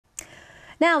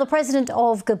Now, the president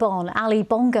of Gabon, Ali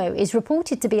Bongo, is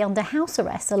reported to be under house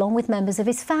arrest along with members of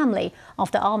his family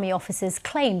after army officers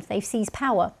claimed they've seized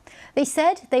power. They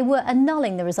said they were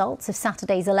annulling the results of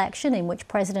Saturday's election in which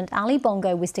President Ali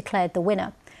Bongo was declared the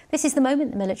winner. This is the moment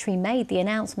the military made the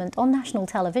announcement on national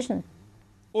television.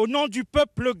 Au nom du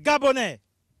peuple gabonais.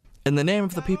 In the name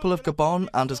of the people of Gabon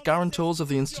and as guarantors of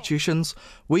the institutions,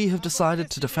 we have decided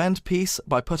to defend peace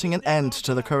by putting an end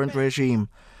to the current regime.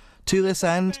 To this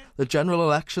end, the general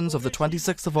elections of the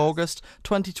 26th of August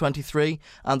 2023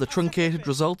 and the truncated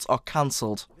results are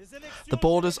cancelled. The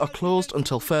borders are closed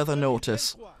until further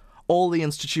notice. All the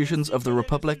institutions of the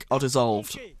Republic are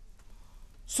dissolved.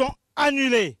 Sont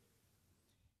annulés.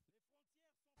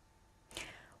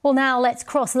 Well, now let's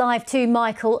cross live to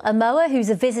Michael Amoa,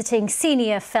 who's a visiting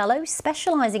senior fellow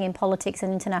specialising in politics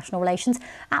and international relations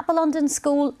at the London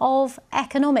School of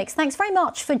Economics. Thanks very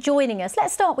much for joining us.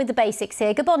 Let's start with the basics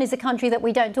here. Gabon is a country that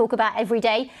we don't talk about every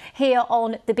day here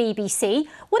on the BBC.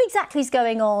 What exactly is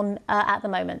going on at the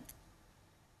moment?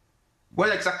 What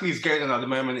exactly is going on at the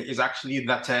moment is actually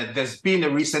that there's been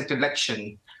a recent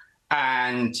election,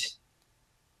 and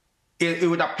it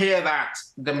would appear that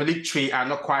the military are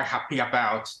not quite happy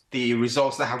about the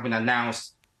results that have been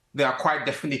announced. They are quite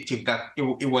definitive that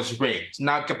it was rigged.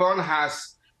 Now, Gabon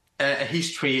has a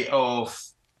history of,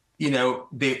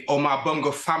 the Omar Bongo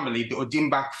family, the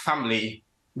Ondimba family,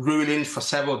 ruling for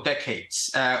several decades.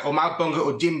 Omar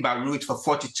Bongo Ondimba ruled for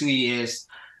 42 years,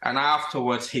 and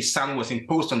afterwards his son was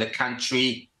imposed on the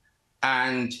country,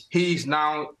 and he is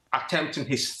now attempting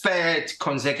his third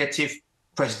consecutive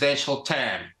presidential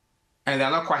term. And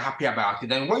they're not quite happy about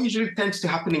it. And what usually tends to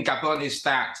happen in Gabon is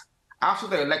that after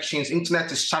the elections,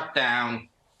 internet is shut down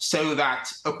so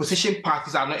that opposition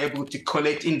parties are not able to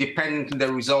collate independently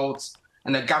the results,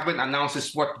 and the government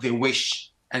announces what they wish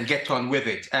and get on with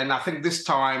it. And I think this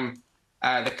time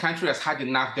the country has had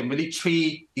enough. The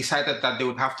military decided that they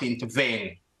would have to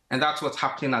intervene, and that's what's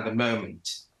happening at the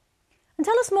moment. And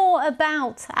tell us more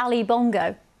about Ali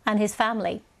Bongo and his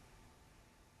family.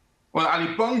 Well,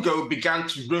 Ali Bongo began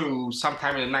to rule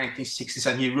sometime in the 1960s,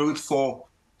 and he ruled for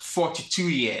 42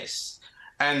 years.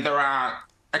 And there are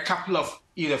a couple of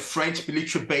French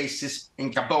military bases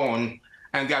in Gabon,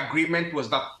 and the agreement was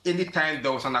that anytime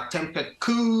there was an attempted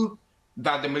coup,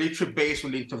 that the military base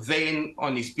will intervene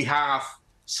on his behalf.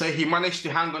 So he managed to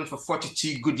hang on for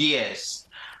 42 good years.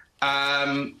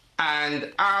 And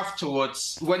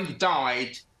afterwards, when he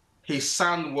died, his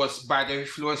son was, by the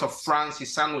influence of France,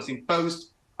 his son was imposed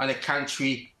on the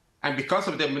country, and because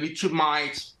of the military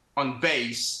might on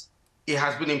base, it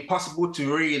has been impossible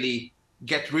to really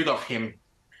get rid of him.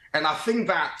 And I think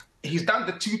that he's done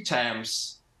the 2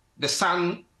 terms. The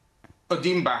son,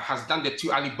 Ondimba, has done the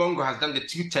 2, Ali Bongo has done the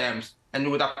 2 terms, and it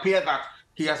would appear that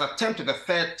he has attempted the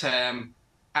 3rd term,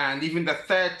 and even the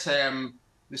 3rd term,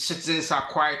 the citizens are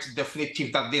quite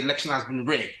definitive that the election has been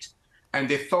rigged. And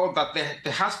they thought that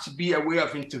there has to be a way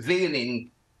of intervening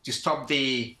to stop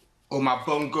the Omar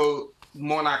Bongo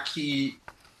monarchy,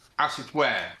 as it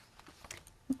were.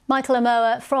 Michael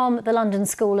Amoa from the London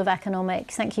School of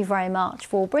Economics, thank you very much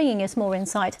for bringing us more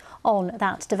insight on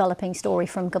that developing story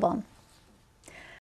from Gabon.